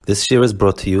This year is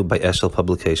brought to you by Eshel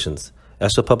Publications.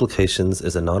 Eshel Publications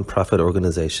is a non-profit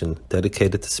organization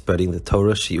dedicated to spreading the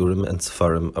Torah, Shiurim, and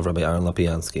Sefarim of Rabbi Aaron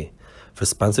Lapiansky. For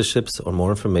sponsorships or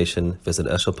more information, visit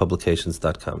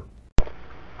eshelpublications.com.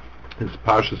 It's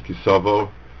Parshas Savo,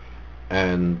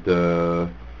 and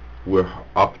we're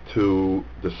up to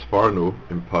the Sfarnu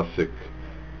in Pasuk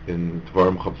in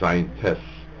Dvarim Chav Zayin Tes.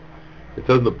 It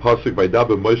says in the Pasuk,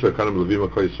 "Vaydaber Moshe Kanim Levim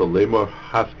HaKol Yisrael Lemor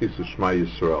Haskis U'Shma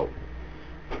Yisrael."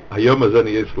 So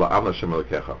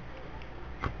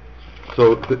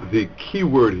the key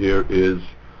word here is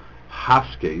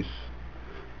haskes,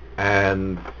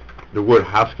 and the word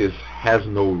haskes has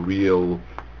no real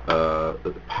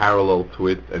parallel to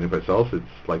it anywhere else. It's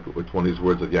like it's one of these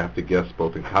words that you have to guess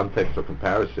both in context or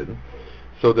comparison.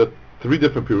 So the three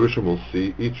different pirushim we'll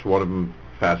see, each one of them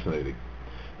fascinating.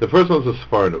 The first one is the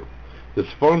Sfarnu. The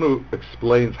Sfarnu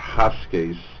explains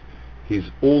haskes.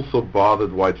 He's also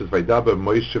bothered why it says Vaydaber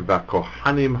Moshe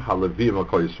v'Kohanim Halavim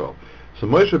HaKol Yisrael. So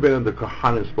Moshe Rabbeinu and the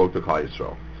Kohanim spoke to Klal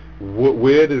Yisrael.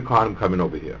 Where did the Kohanim come in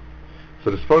over here?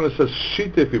 So the Sfarnu says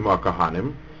Shitef Imar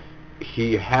Kohanim.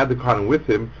 He had the Kohanim with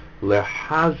him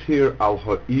lehazhir al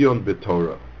ha'iyon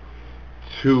b'Torah,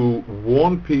 to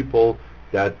warn people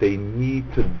that they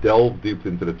need to delve deep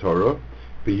into the Torah.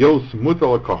 B'yos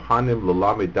mutal Kohanim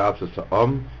l'lamed das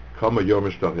ha'am kama yom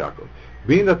Mishnah Yaakov.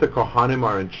 Being that the Kohanim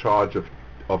are in charge of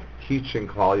teaching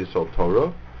Klal Yisrael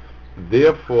Torah,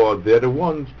 therefore they're the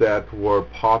ones that were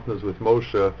partners with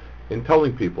Moshe in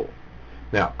telling people.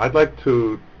 Now, I'd like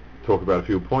to talk about a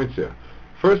few points here.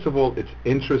 First of all, it's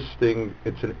interesting.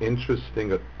 It's an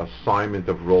interesting assignment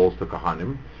of roles to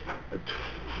Kohanim.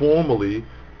 Formally,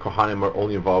 Kohanim are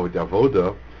only involved with the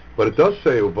Avodah, but it does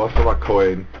say Ubasal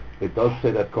HaKohen. It does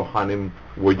say that Kohanim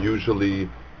were usually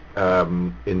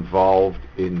involved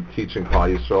in teaching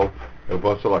Klal Yisrael.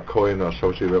 Ubasal HaKohen or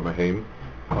Shoshi Remahem.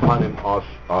 Kohanim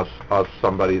are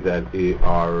somebody that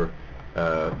are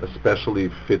especially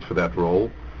fit for that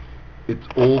role. It's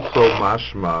also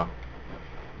mashma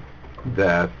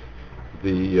that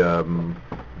the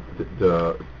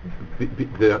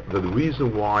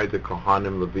reason why the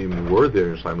Kohanim Levim were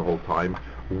there in Yerushalayim the whole time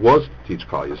was to teach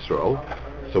Klal Yisrael.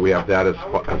 So we have that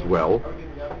as well.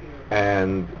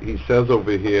 And he says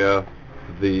over here,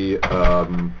 there's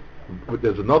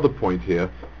another point here.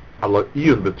 Allah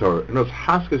iyun b'Torah. In other words,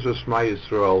 Haskes Shema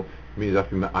Yisrael means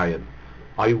ayin.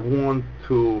 I want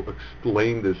to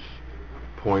explain this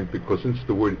point because since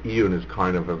the word iyun is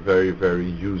kind of a very, very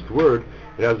used word,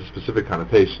 it has a specific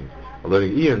connotation.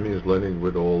 Learning iyun means learning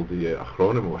with all the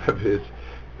achronim or whatever it is.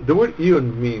 The word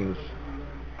iyun means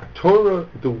Torah,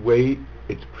 the way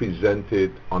it's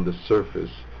presented on the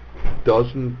surface,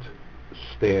 doesn't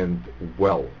stand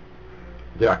well.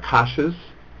 There are kashas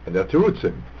and there are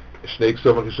terutzim. Shnei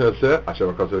Ksova Kishnei Asher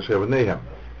V'Kaseh Shev Nehem,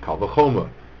 Kal V'Choma,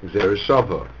 Gzer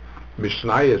Shava,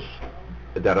 Mishnayos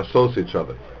that associate each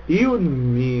other.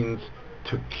 Iyun means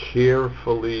to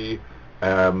carefully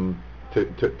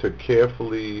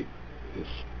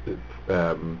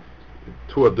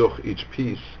tuaduch each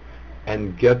piece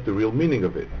and get the real meaning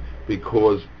of it,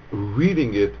 because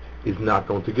reading it is not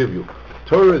going to give you.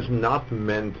 Torah is not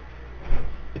meant.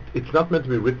 It's not meant to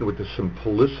be written with the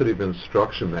simplicity of an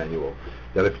instruction manual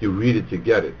that if you read it you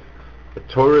get it. The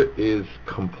Torah is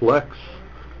complex,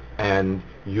 and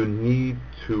you need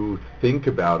to think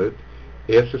about it,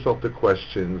 ask yourself the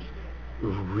questions,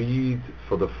 read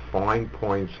for the fine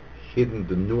points hidden,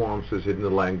 the nuances hidden in the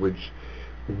language,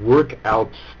 work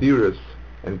out steers,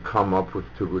 and come up with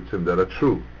terutzim that are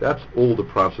true. That's all the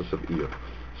process of Iyun.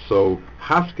 So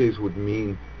haskes would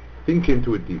mean think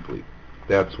into it deeply.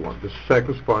 That's one. The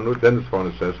second Sfarnu, then the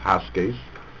Sfarnu says haskes.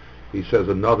 He says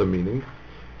another meaning.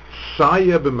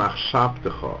 Saya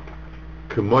b'machshavtecha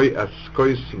k'moy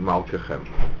askois malkechem.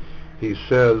 He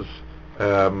says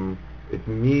it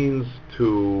means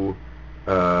to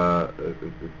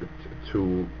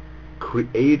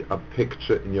create a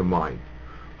picture in your mind.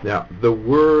 Now the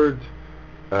word,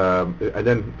 and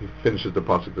then he finishes the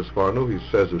pasuk the Sfarnu. He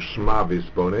says ushma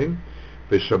v'isbonim.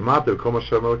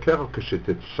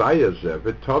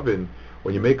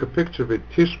 When you make a picture of it,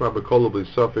 tishma b'kol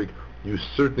b'safik, you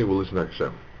certainly will listen to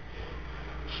Hashem.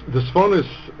 The Sfarnu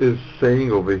is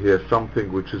saying over here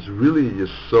something which is really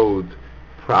Yesod,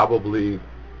 probably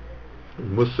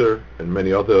Musar and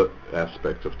many other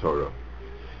aspects of Torah.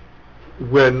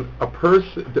 When a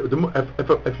person,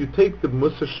 if you take the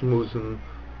Musar Shmuzin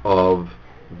of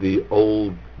the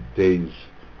old days,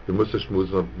 the Musar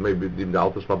Shmuzin of maybe the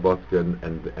Altas Mabotka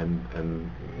and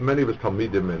many of his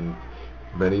Talmidim and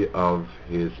many of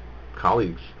his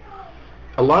colleagues,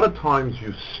 a lot of times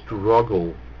you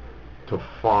struggle to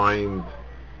find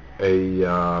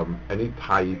any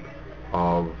type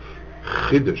of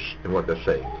chiddush in what they're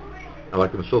saying. And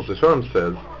like the Mesilas Yesharim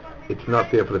says, it's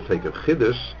not there for the sake of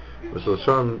chiddush. Mesilas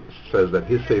Yesharim says that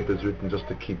his sefer is written just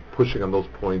to keep pushing on those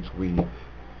points we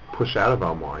push out of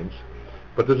our minds.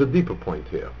 But there's a deeper point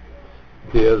here.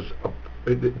 There's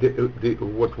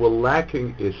what we're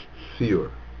lacking is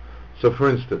tzir. So, for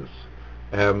instance,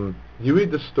 you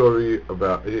read the story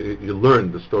about, you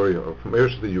learn the story from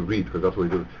Eretz that you read, because that's what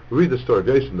we do. We read the story of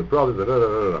Jason, the brother,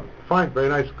 fine, very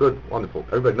nice, good, wonderful.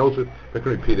 Everybody knows it, they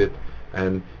can repeat it,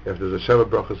 and if there's a Sheva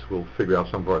Brachas, we'll figure out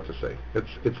some part to say.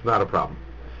 It's not a problem.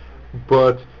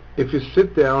 But if you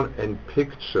sit down and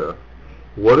picture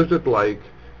what is it like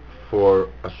for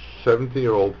a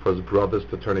 17-year-old, for his brothers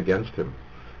to turn against him,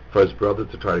 for his brother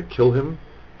to try to kill him,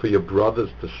 for your brothers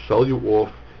to sell you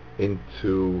off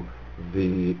into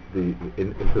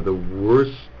into the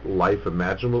worst life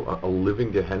imaginable, a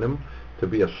living Gehenna, to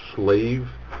be a slave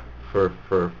for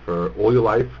all your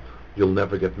life. You'll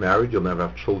never get married, you'll never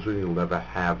have children, you'll never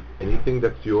have anything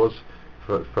that's yours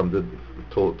till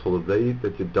the day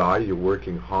that you die. You're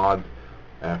working hard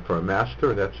for a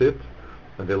master, and that's it.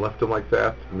 And they left him like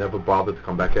that, never bothered to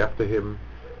come back after him.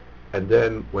 And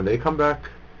then when they come back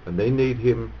and they need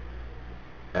him,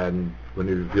 and when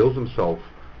he reveals himself,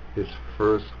 his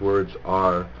first words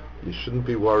are, "You shouldn't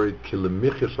be worried.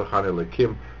 Kadosh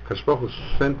Baruch Hu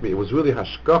sent me. It was really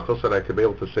hashgacha so that I could be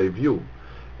able to save you."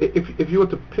 If you were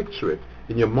to picture it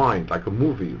in your mind like a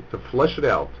movie, to flesh it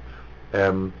out,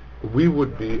 we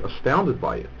would be astounded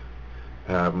by it.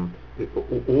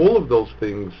 All of those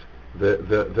things, the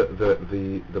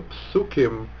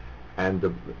psukim and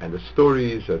the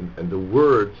stories and the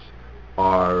words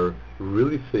are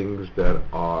really things that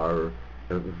are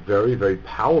very, very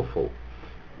powerful.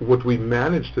 What we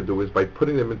manage to do is by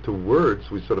putting them into words,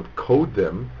 we sort of code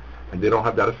them, and they don't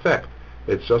have that effect.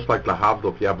 It's just like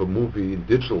lahavdil, if you have a movie in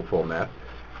digital format.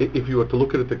 If you were to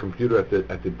look at the computer at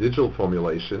the digital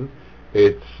formulation,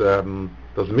 it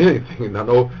doesn't mean anything.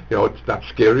 It's not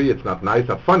scary, it's not nice,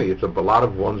 not funny. It's a lot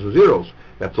of ones and zeros.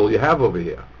 That's all you have over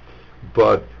here.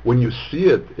 But when you see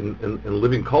it in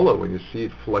living color, when you see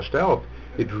it fleshed out,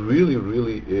 it really,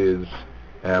 really is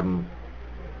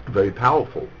very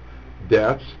powerful.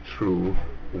 That's true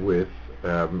with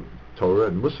Torah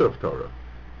and Musar of Torah.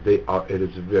 It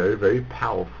is very, very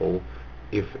powerful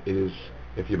if you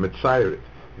mitzayer it.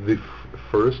 The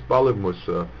first Baalei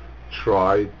Musa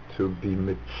tried to be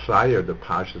mitzayer the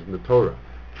Pashas in the Torah,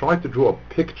 tried to draw a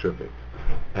picture of it,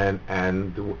 and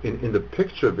in the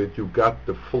picture of it you got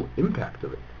the full impact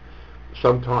of it.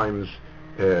 Sometimes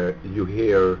you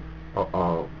hear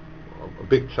a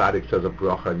big tzaddik says a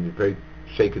bracha and you're very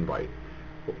shaken by it.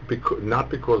 Not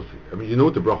because, you know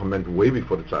what the bracha meant way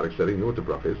before the tzaddik said it, you know what the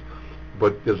bracha is,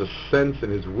 but there's a sense in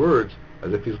his words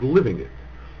as if he's living it.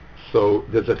 So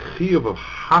there's a chiyuv of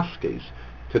haskes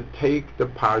to take the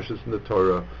parashas in the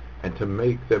Torah and to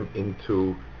make them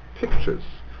into pictures,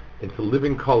 into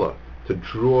living color, to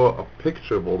draw a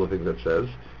picture of all the things that says,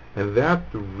 and that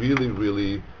really,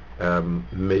 really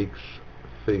makes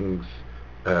things,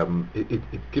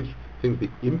 it gives things the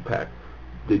impact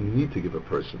they need to give a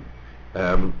person.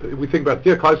 We think about,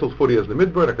 Klal Yisrael's 40 years in the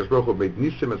Midbar, HaKadosh Baruch Hu made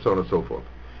Nisim and so on and so forth.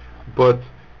 But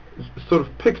sort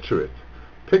of picture it.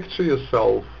 Picture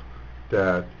yourself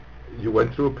that you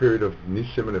went through a period of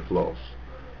Nisim and Iflos.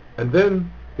 And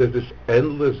then there's this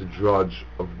endless drudge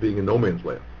of being in no man's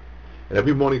land. And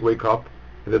every morning you wake up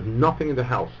and there's nothing in the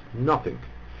house, nothing.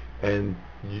 And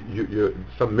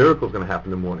some miracle is going to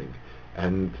happen in the morning.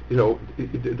 And,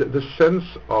 the sense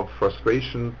of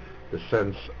frustration, the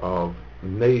sense of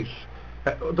nace,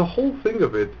 the whole thing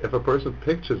of it, if a person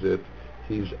pictures it,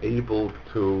 he's able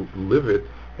to live it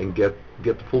and get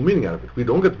the full meaning out of it. We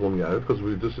don't get the full meaning out of it because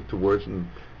we reduce it to words and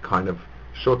kind of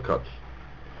shortcuts.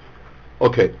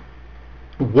 Okay,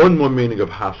 one more meaning of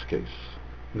haskes.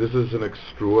 This is an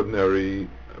extraordinary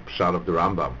pshat of the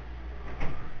Rambam.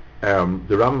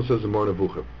 The Rambam says in Moreh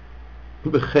Nevuchim,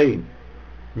 B'chein,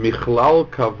 Michlal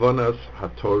Kavanas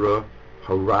HaTorah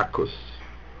Harakus,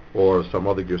 or some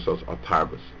other girsos are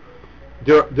tarbus.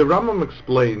 The Rambam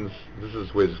explains, this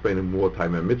is where he's explaining more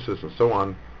time and mitzvahs and so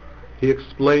on, he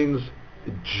explains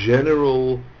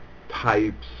general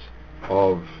types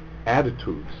of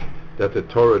attitudes that the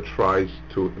Torah tries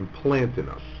to implant in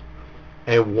us.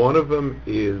 And one of them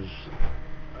is,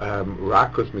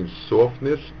 rakus means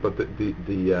softness, but the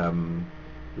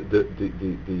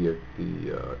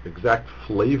exact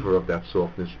flavor of that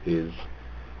softness is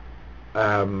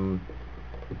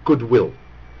goodwill,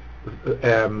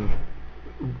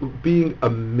 being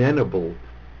amenable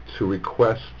to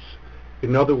requests.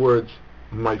 In other words,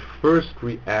 my first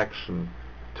reaction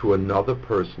to another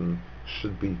person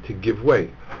should be to give way.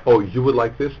 Oh, you would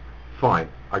like this? Fine.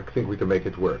 I think we can make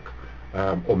it work.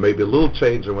 Or maybe a little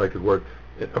change and make it work.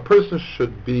 A person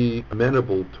should be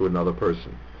amenable to another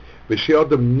person. A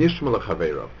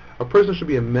person should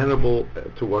be amenable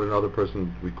to what another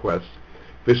person requests.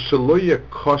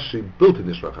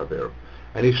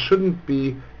 And he shouldn't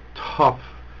be tough,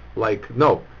 like,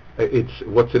 no, it's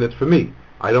what's in it for me.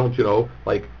 I don't,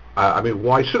 I mean,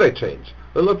 why should I change?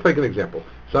 Let's take an example.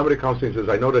 Somebody comes to me and says,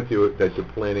 I know that you're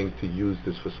planning to use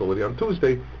this facility on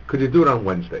Tuesday. Could you do it on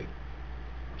Wednesday?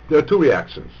 There are two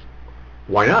reactions.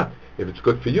 Why not? If it's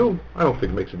good for you, I don't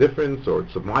think it makes a difference, or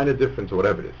it's a minor difference, or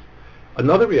whatever it is.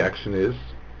 Another reaction is,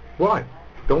 why?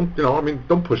 Don't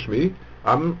push me.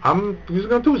 I'm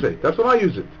using it on Tuesday. That's when I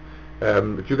use it.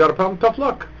 If you got a problem, tough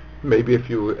luck. Maybe if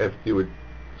you would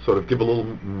sort of give a little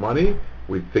money,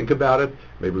 we'd think about it.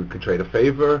 Maybe we could trade a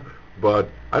favor. But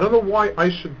I don't know why I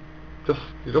should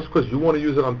just because you want to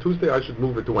use it on Tuesday, I should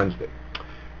move it to Wednesday.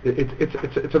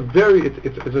 It's a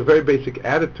very basic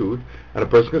attitude, and a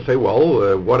person can say, well,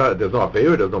 there's no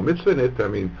avera, there's no mitzvah in it. I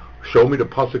mean, show me the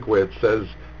pasuk where it says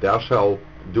thou shalt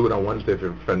do it on Wednesday if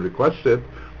your friend requests it.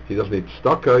 He doesn't need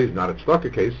tzedakah, he's not at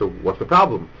tzedakah case, so what's the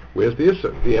problem? Where's the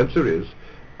answer? The answer is,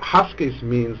 haskes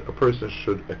means a person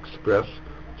should express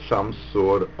some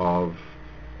sort of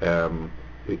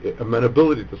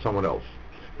amenability to someone else.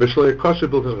 A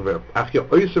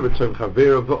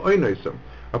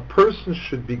person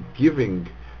should be giving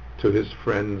to his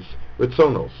friends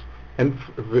ritzonos, and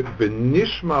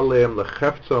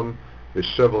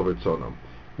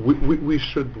we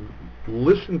should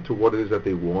listen to what it is that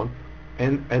they want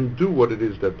and do what it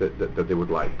is that they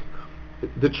would like.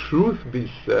 The truth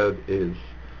be said is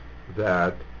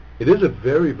that it is a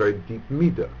very, very deep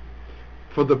midah.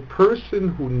 For the person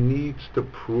who needs to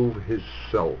prove his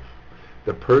self,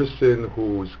 the person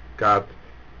who's got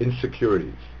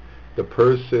insecurities, the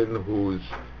person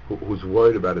who's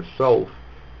worried about himself,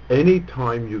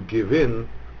 anytime you give in,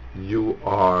 you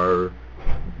are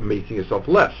making yourself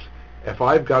less. If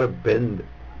I've got to bend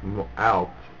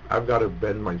out, I've got to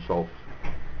bend myself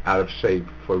out of shape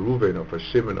for Reuven or for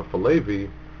Shimon or for Levi,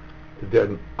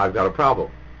 then I've got a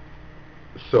problem.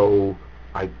 So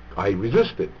I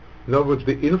resist it. In other words,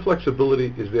 the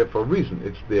inflexibility is there for a reason.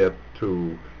 It's there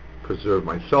to preserve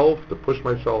myself, to push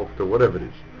myself, to whatever it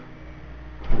is.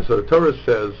 So the Torah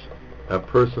says a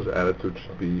person's attitude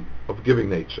should be of giving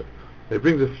nature. It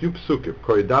brings a few psukim.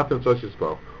 Koridatem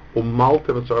tzosisbach,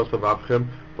 umaltem tzores levavchem,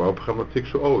 v'obchem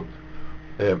l'tikshu od.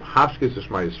 Haskes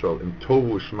Shema Yisrael, im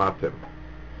tovu shmatem.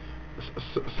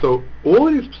 So all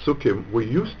of these psukim, we're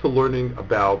used to learning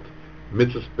about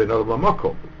mitzvahs ben adam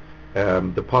lamakom.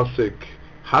 The pasuk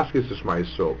Haskes Shema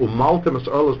Yisrael, umaltem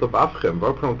tzores levavchem,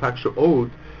 v'obchem l'tikshu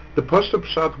od. The pasuk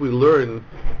pshat we learn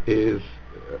is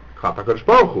Klat HaKadosh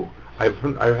Baruch Hu. I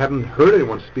haven't heard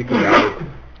anyone speak about it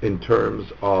in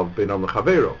terms of Ben Adam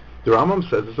Chavero. The Rambam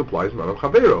says this applies to Ben Adam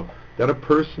Chavero, that a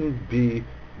person be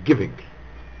giving.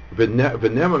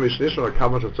 V'nema mishnishon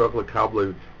al-kama shetzorach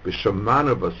l'kable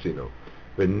b'shamana basino.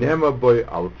 V'nema boy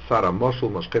al tzara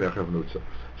moshul mashkin echev nutza.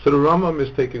 So the Rambam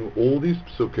is taking all these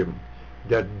psukim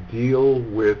that deal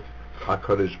with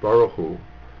HaKadosh Baruch Hu,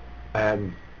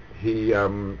 and he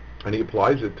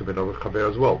applies it to Ben Adam Chavero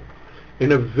as well.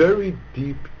 In a very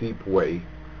deep, deep way,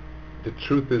 the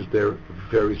truth is they're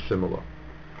very similar.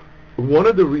 One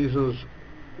of the reasons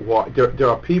why there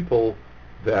are people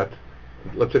that,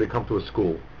 let's say they come to a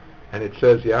school, and it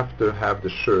says you have to have the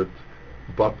shirt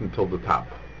buttoned till the top.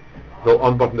 They'll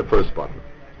unbutton the first button.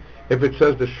 If it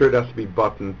says the shirt has to be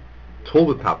buttoned till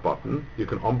the top button, you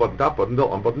can unbutton that button,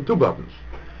 they'll unbutton two buttons.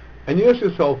 And you ask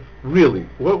yourself, really,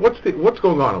 what's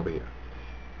going on over here?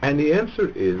 And the answer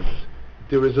is,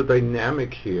 there is a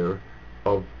dynamic here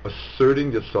of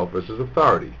asserting yourself versus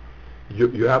authority.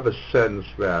 You have a sense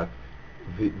that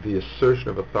the assertion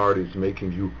of authority is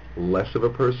making you less of a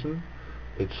person.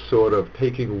 It's sort of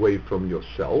taking away from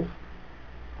yourself.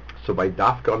 So by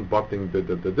dafka unbuttoning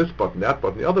this button, that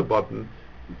button, the other button,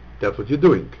 that's what you're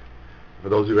doing. For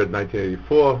those who read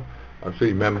 1984, I'm sure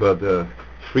you remember the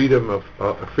freedom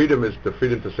is the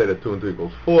freedom to say that 2 and 2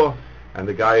 equals 4, and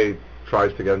the guy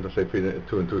tries to get him to say 2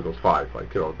 and 2 equals 5,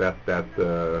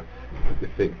 that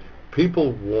thing.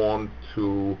 People want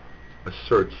to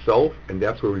assert self, and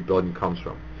that's where rebellion comes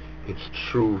from. It's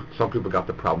true. Some people got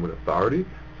the problem with authority.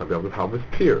 Some people have the problem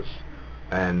with peers,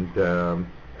 and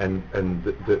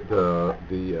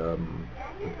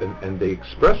they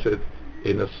express it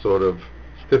in a sort of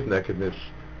stiff-neckedness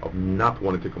of not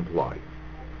wanting to comply.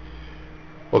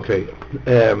 Okay,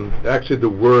 actually the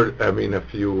word,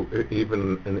 if you,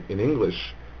 even in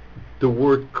English, the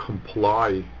word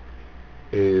comply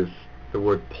is the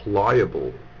word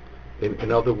pliable.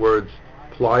 In other words,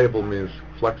 pliable means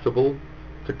flexible.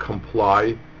 To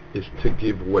comply is to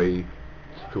give way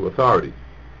to authority.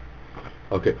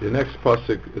 Okay, the next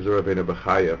pasuk is a Rabbeinu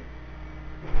Bechaya.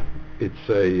 It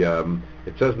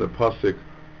says in the pasuk,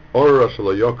 Ora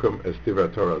shelo yokum es divrei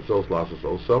Torah zos lasas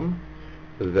osam,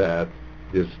 that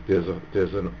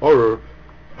there's an order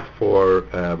for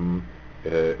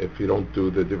if you don't do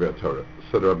the divrei Torah.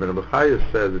 So the Rabbeinu Bechaya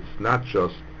says it's not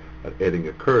just adding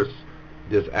a curse.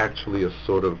 There's actually a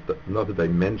sort of another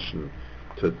dimension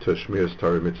to Shmiras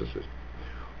Torah mitzvahs.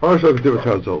 Ora shelo divrei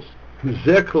Torah zos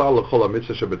zeh klal l'chol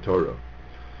ha-mitzvah shebetorah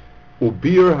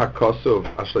ubir hakosov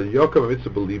asher yokum ha-mitzvah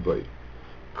b'libay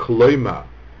kloima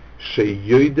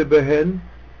sheyoyde behen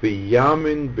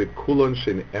v'yamin b'kulon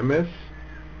shen emes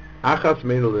achas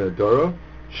meinu l'nedora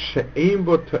she'ein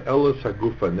bo to'elos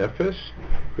hagufa nefesh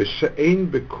v'she'ein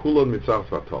b'kulon mitzvah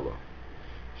v'atola.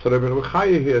 So the Rabbeinu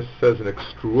Bechaya here says an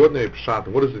extraordinary pshat.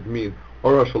 What does it mean?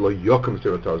 Ora shelo yokum es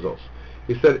divrei Torah zos.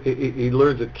 He said he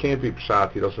learns it can't be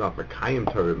pshat. He does not mekayim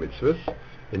Torah mitzvahs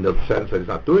in the sense that he's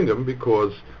not doing them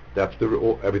because that's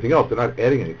everything else. They're not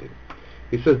adding anything.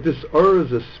 He says this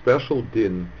is a special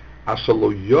din.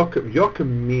 Ashalo yokem. Yokem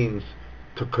means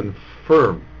to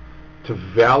confirm, to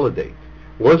validate.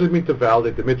 What does it mean to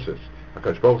validate the mitzvahs?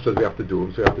 HaKadosh Baruch Hu says we have to do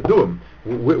them, so we have to do them.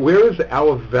 Where is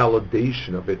our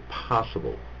validation of it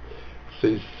possible? So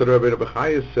Rabbeinu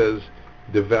Bechaya says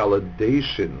the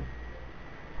validation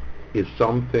is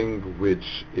something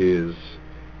which is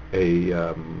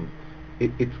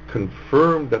it's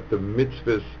confirmed that the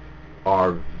mitzvahs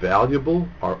are valuable,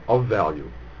 are of value,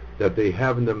 that they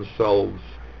have in themselves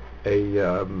they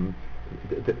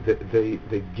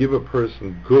give a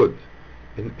person good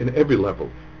in every level.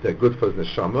 They're good for the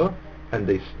neshama, and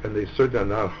they certainly are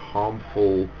not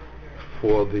harmful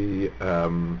for they're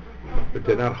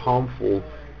not harmful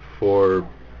for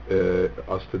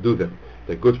us to do them.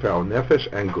 They're good for our nefesh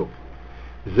and guf.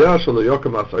 Zeh shelo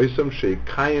yokem asoisam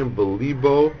sheikayim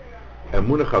belibo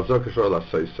emunah chazak yishor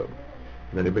lasoisam.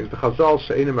 And then he brings the Chazal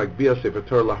she'enim magbia sefer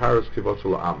Torah laharos kivotzu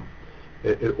la'am.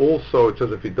 It also, it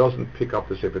says if he doesn't pick up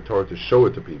the Sefer Torah to show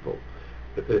it to people,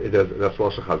 that's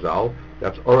Lashon Chazal.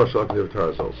 That's Ora shelo yokem divrei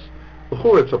Torah zos.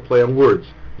 L'chor, it's a play on words.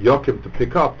 Yokem to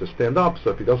pick up, to stand up.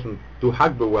 So if he doesn't do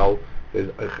Hagbah well, is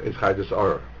Chaydus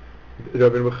Ora.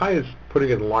 Rabbi Mechai is putting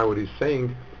it in line what he's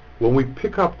saying. When we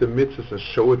pick up the mitzvahs and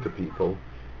show it to people,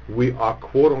 we are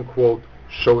quote unquote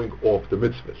showing off the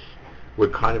mitzvahs. We're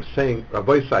kind of saying,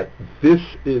 Rabbi Sai, this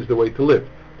is the way to live.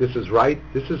 This is right.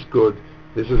 This is good.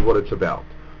 This is what it's about.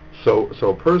 So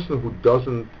a person who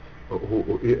doesn't,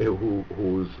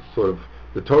 who's sort of,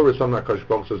 the Torah is something that HaKadosh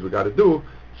Baruch Hu says we got to do.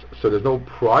 So there's no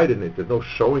pride in it. There's no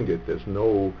showing it. There's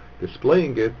no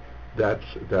displaying it. That's.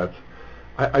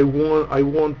 I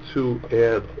want to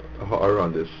add a ha'ara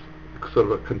on this, sort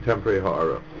of a contemporary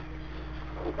ha'ara.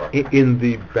 In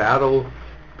the battle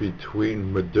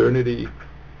between modernity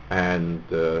and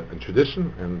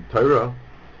tradition and Torah,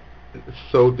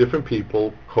 so different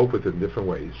people cope with it in different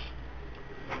ways.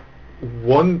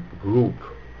 One group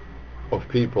of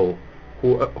people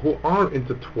who are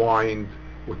intertwined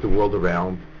with the world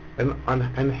around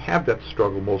and have that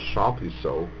struggle most sharply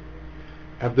so,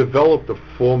 have developed a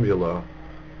formula.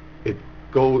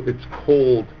 It's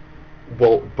called,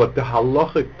 but the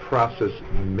halachic process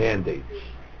mandates.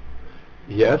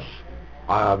 Yes,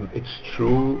 it's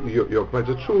true. Your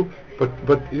comments are true,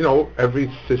 but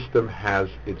every system has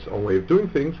its own way of doing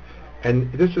things,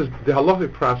 and this is the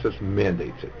halachic process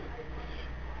mandates it.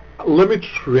 Let me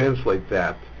translate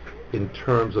that in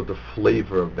terms of the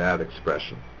flavor of that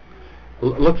expression.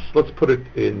 Let's put it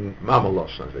in Mama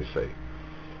Lashon, as they say.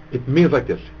 It means like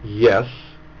this: yes,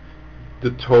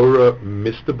 the Torah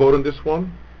missed the boat on this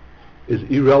one, is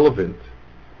irrelevant,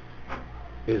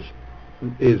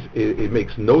 it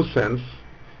makes no sense,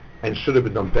 and should have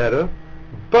been done better.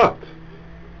 But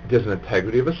there's an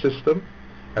integrity of a system.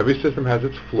 Every system has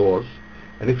its flaws,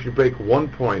 and if you break one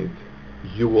point,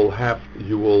 you will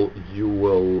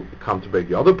come to break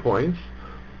the other points,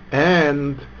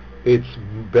 and it's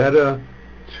better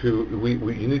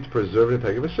you need to preserve the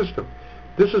integrity of a system.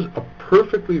 This is a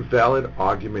perfectly valid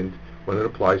argument when it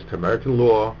applies to American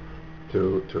law,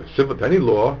 to any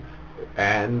law,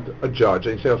 and a judge.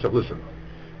 And you say to yourself, listen,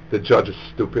 the judge is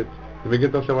stupid. The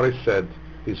Megillah doesn't say what I said.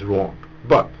 He's wrong.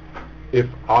 But if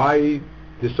I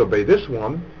disobey this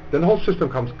one, then the whole system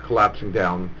comes collapsing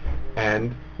down,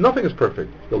 and nothing is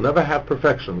perfect. They'll never have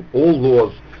perfection. All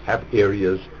laws have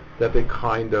areas that they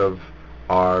kind of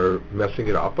are messing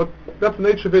it up, but that's the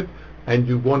nature of it, and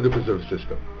you want to preserve the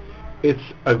system. It's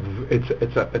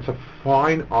a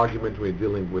fine argument when you're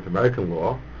dealing with American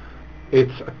law.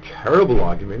 It's a terrible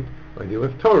argument when you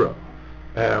have Torah.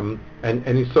 And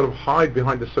you sort of hide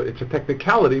behind this. So it's a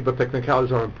technicality, but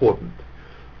technicalities are important.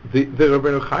 The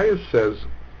Rabbeinu Chaya says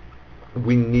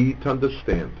we need to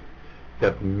understand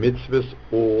that mitzvahs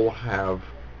all have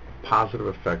positive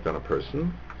effect on a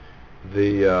person.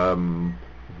 And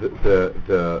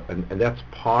that's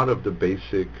part of the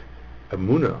basic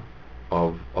emunah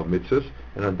of mitzvahs.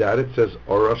 And on that it says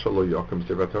Ora shelo yokem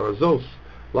sevatar zos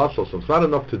lasos. So it's not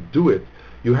enough to do it.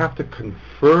 You have to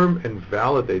confirm and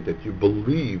validate that you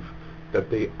believe that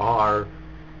they are,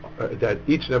 that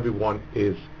each and every one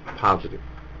is positive.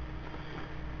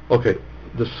 Okay,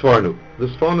 the Sforno. The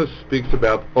Sforno speaks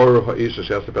about Or Ha'ish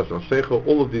Asher Pesach Seichel,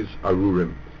 all of these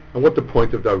Arurim, and what the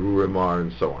point of the Arurim are,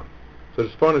 and so on. So the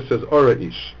Sforno says, Or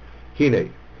Ha'ish,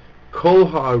 Hine, Kol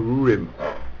HaArurim,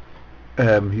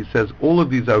 he says, all of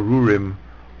these Arurim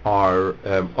are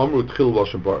Amru Tchil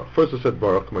Lashon Baruch. First it said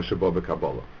Baruch, Moshe Bo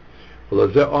B'Kabbalah.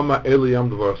 V'lazeh Oma Eli Yam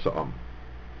D'var Sa'am.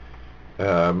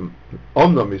 Omnam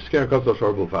Yisken Katzal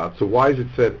Shor B'Lvat. So why is it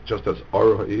said just as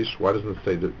Or Ha'ish? Why doesn't it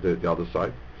say the other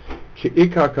side? The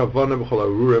Ikar Kavana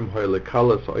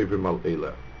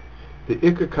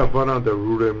the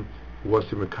Rurim was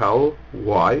to Mikal.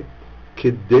 Why?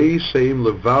 Kedei Sheim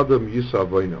Levadam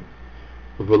Yisavoinam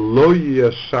V'lo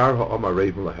Yashar Ha'amar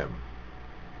Reivim Lahem.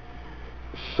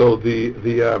 So the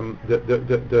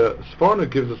Sforno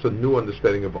gives us a new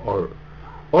understanding of Or.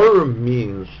 Or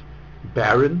means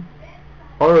barren.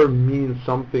 Or means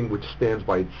something which stands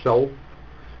by itself.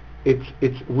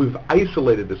 We've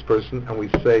isolated this person, and we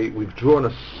say we've drawn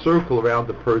a circle around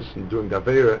the person doing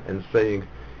Davera and saying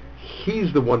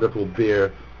he's the one that will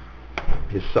bear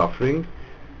his suffering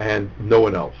and no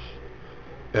one else.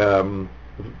 The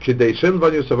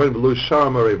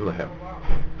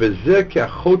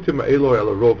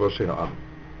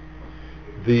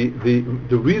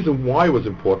reason why it was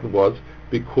important was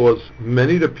because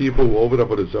many of the people who opened up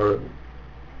with Zarah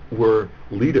were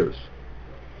leaders.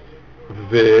 And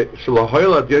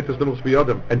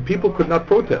people could not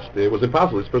protest. It was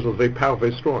impossible. This person was very powerful,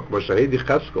 very strong. He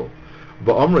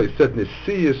said,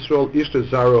 Nisi Yisrael ishte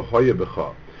zara hoye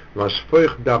b'cha,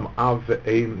 v'ashfoich dam av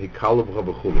ve'ein hikalav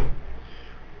b'chulu.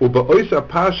 U'ba'ois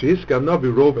apash hiska navi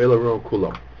rov elaron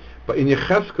kulam. But in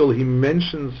Yecheskel he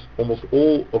mentions almost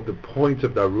all of the points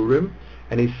of the Arurim,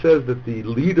 and he says that the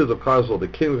leaders of Chazal, the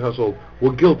king of Chazal,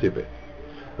 were guilty of it.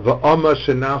 V'ama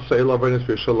shenasa elav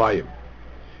v'shalayim.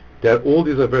 That all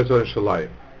these are very in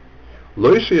Shalayim.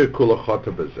 Lo yishir kula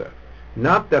chota b'zeh.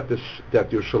 Not that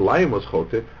your Shalayim was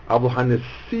chota, avol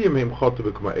hanesiyim him chota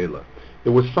b'kma'ela. It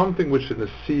was something which the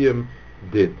Nesiyim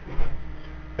did.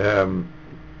 Omnom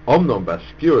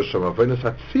b'askir sham avenes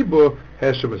hatzibur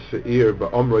heshem esseir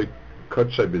ba'omroi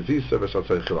kodshay b'zisa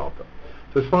v'shatzay chilalta.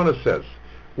 So Sforno says,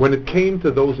 when it came to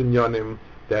those in Yanim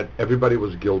that everybody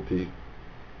was guilty,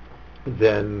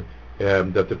 then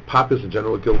that the papas in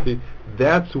general are guilty,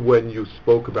 that's when you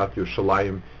spoke about your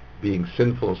shalayim being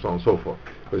sinful and so on and so forth.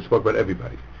 But you spoke about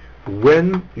everybody.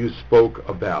 When you spoke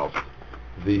about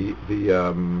the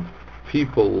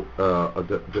people,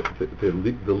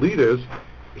 the leaders,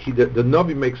 the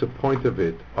Navi makes a point of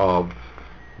it of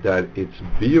that it's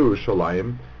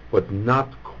Yerushalayim, but not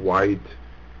quite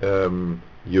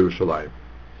Yerushalayim.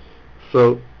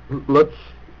 So let's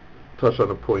touch on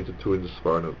a point or two in the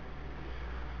Sforno.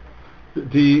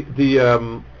 The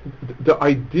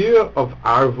idea of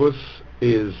arvus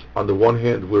is, on the one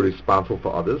hand, we're responsible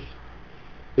for others.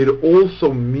 It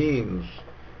also means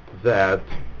that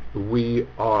we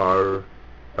are.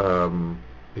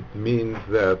 It means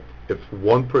that if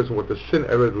one person were to sin,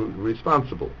 everybody was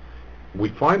responsible. We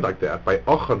find like that by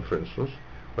Achan, for instance.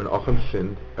 When Achan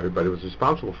sinned, everybody was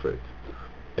responsible for it.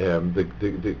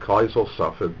 The Klal Yisrael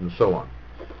suffered, and so on.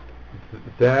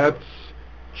 That's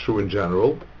true in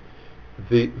general.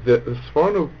 The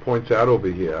Sforno points out over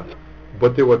here,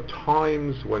 but there were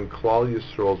times when Klal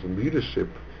Yisrael's leadership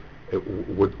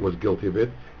was guilty of it,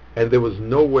 and there was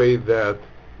no way that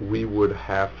we would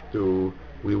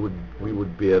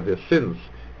bear their sins.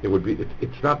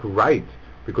 It's not right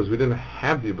because we didn't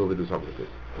have the ability to do something with it.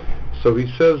 So he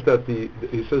says that the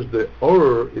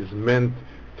Or is meant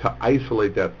to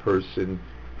isolate that person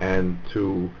and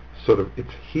to sort of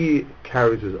he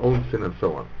carries his own sin and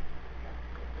so on.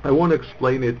 I want to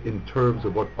explain it in terms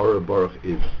of what Or Baruch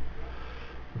is.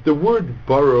 The word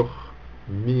Baruch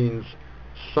means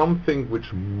something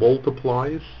which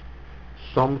multiplies,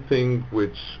 something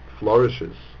which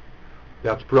flourishes.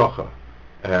 That's bracha.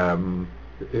 The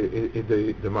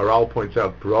Maral points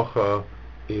out bracha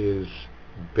is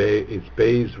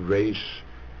Beis, Reish,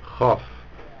 Chaf.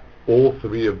 All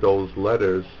three of those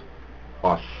letters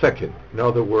are second. In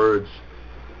other words,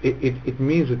 it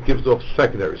means it gives off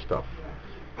secondary stuff.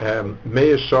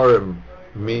 Meir Sharim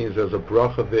means there's a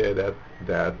bracha there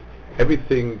that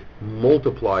everything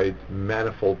multiplied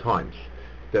manifold times.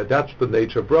 That's the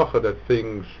nature of bracha, that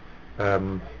things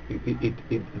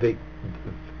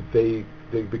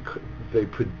they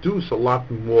produce a lot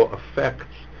more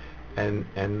effects, and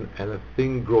a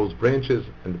thing grows branches,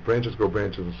 and the branches grow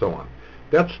branches, and so on.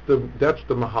 That's the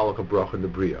mahalach of bracha in the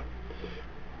bria.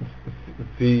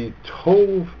 The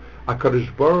tov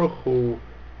HaKadosh Baruch Hu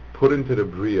put into the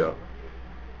bria,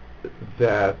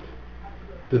 that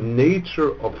the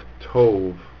nature of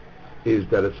tov is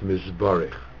that it's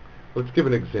mizbarich. Let's give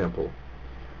an example.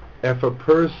 If a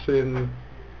person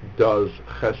does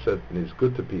chesed and is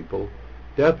good to people,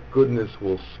 that goodness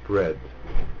will spread,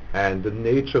 and the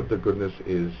nature of the goodness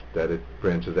is that it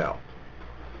branches out.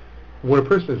 When a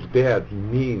person is bad,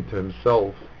 mean to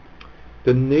himself,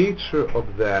 the nature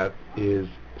of that is,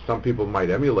 some people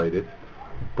might emulate it,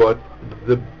 but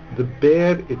the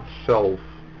bad itself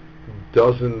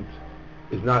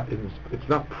it's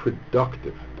not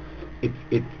productive.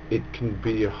 It can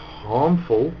be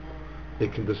harmful.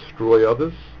 It can destroy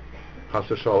others. Chas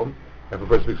v'shalom. If a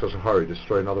person speaks lashon hara,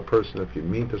 destroy another person. If you're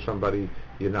mean to somebody,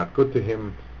 you're not good to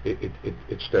him,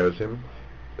 it stirs him.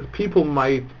 People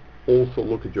might also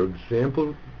look at your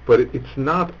example, but it's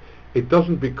not. It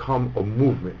doesn't become a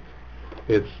movement.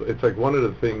 It's like one of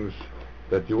the things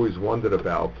that you always wondered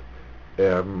about.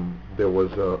 There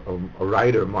was a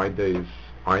writer in my days,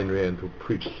 Ayn Rand, who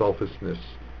preached selflessness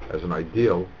as an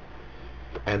ideal,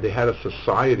 and they had a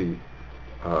society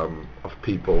of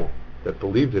people that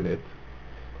believed in it,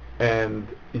 and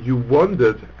you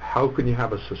wondered, how can you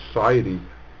have a society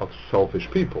of selfish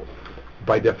people?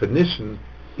 By definition,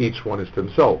 each one is to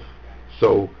himself.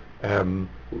 So,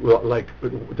 like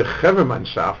the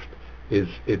Chevermannschaft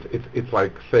it's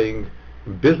like saying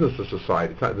business is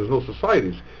society. There's no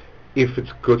societies. If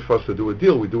it's good for us to do a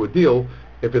deal, we do a deal.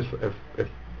 If it's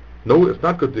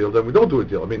not good deal, then we don't do a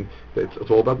deal. I mean,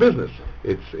 it's all about business.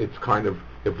 It's kind of,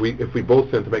 if we both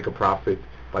tend to make a profit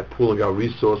by pooling our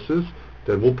resources,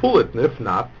 then we'll pool it. And if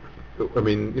not, I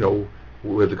mean,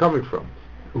 where's it coming from?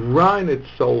 Rain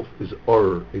itself is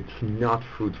it's not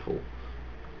fruitful.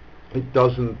 It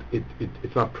doesn't.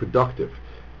 It's not productive.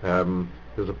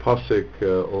 There's a pasuk,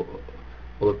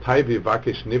 Taiva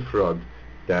vakesh nifrad,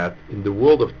 that in the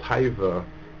world of taiva,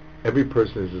 every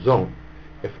person is his own.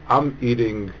 If I'm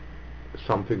eating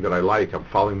something that I like, I'm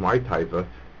following my taiva,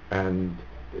 and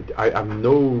I have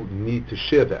no need to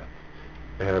share that.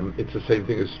 It's the same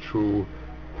thing is true.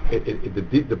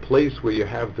 The place where you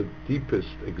have the deepest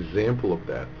example of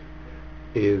that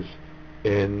is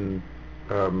in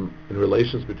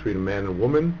relations between a man and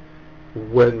woman.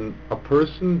 When a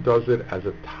person does it as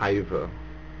a taiva,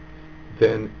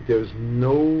 then there's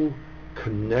no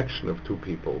connection of two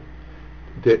people.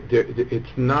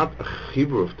 It's not a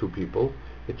chibur of two people,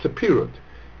 it's a pirut.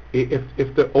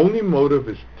 If the only motive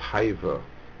is taiva,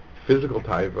 physical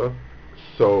taiva,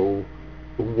 so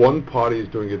one party is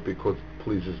doing it because it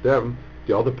pleases them,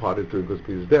 the other party is doing it because it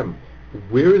pleases them,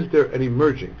 where is there any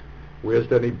merging? Where is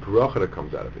there any bracha that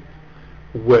comes out of it?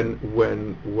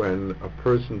 When a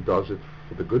person does it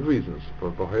for the good reasons,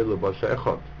 for v'hoyle b'aseh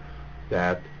echad,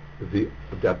 that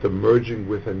the merging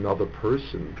with another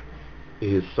person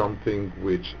is something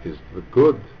which is the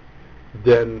good,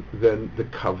 then the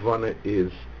kavana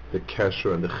is the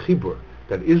kesher and the chibur.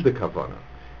 That is the kavana.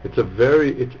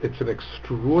 It's an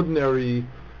extraordinary.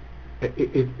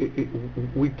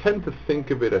 We tend to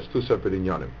think of it as two separate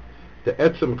inyanim. The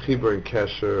etzem chibur and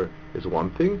kesher is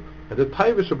one thing, and the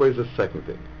taiva shabbai is the second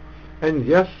thing. And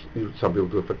yes, some people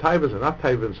do it for taivas and not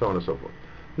taivas, and so on and so forth.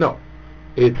 No,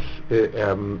 it's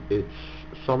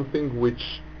something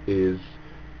which is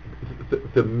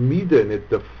the midah in it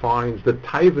defines the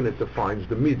taiva in it defines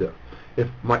the midah. If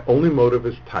my only motive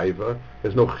is taiva,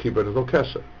 there's no chibur, there's no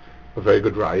kesher. A very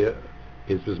good raya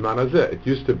is bizman hazeh. It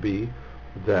used to be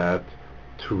that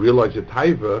to realize your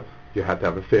taiva, you had to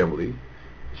have a family,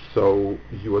 so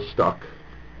you were stuck,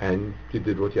 and you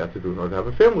did what you had to do in order to have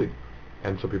a family.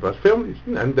 And so people have families,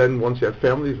 and then once you have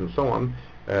families and so on,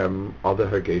 other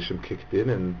hergeshim kicked in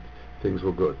and things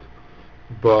were good.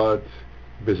 But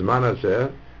bizman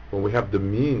hazeh, when we have the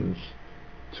means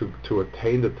to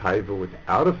attain the taiva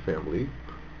without a family,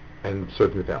 and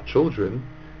certainly without children,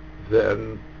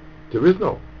 then there is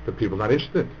no. The people are not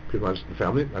interested. People are not interested in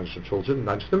family, not interested in children,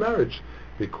 not interested in marriage,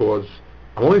 because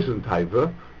I'm only interested in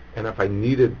taiva, and if I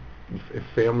needed, if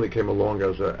family came along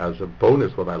as a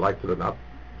bonus, whether I liked it or not,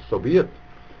 so be it.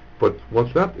 But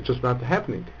once that, it's just not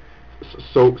happening.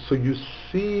 So you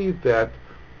see that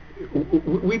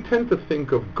we tend to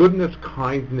think of goodness,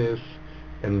 kindness,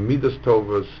 and Midas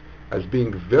Tovas as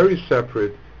being very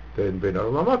separate than Ben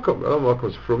Olam HaMakom. Olam HaMakom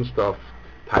is from stuff,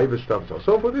 Taiva stuff, and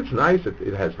so forth. It's nice,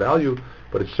 it has value,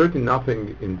 but it's certainly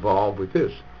nothing involved with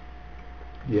this.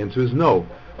 The answer is no.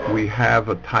 We have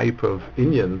a type of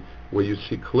Inyan where you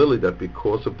see clearly that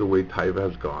because of the way Taiva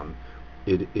has gone,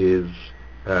 it is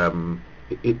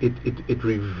it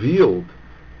revealed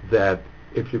that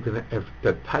if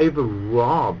that Taiva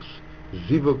robs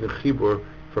Zivug and Chibur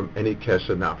from any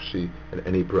Kesha Nafshi and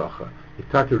any Bracha,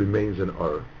 it remains an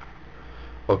Or.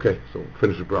 Okay, so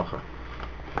finish the Bracha.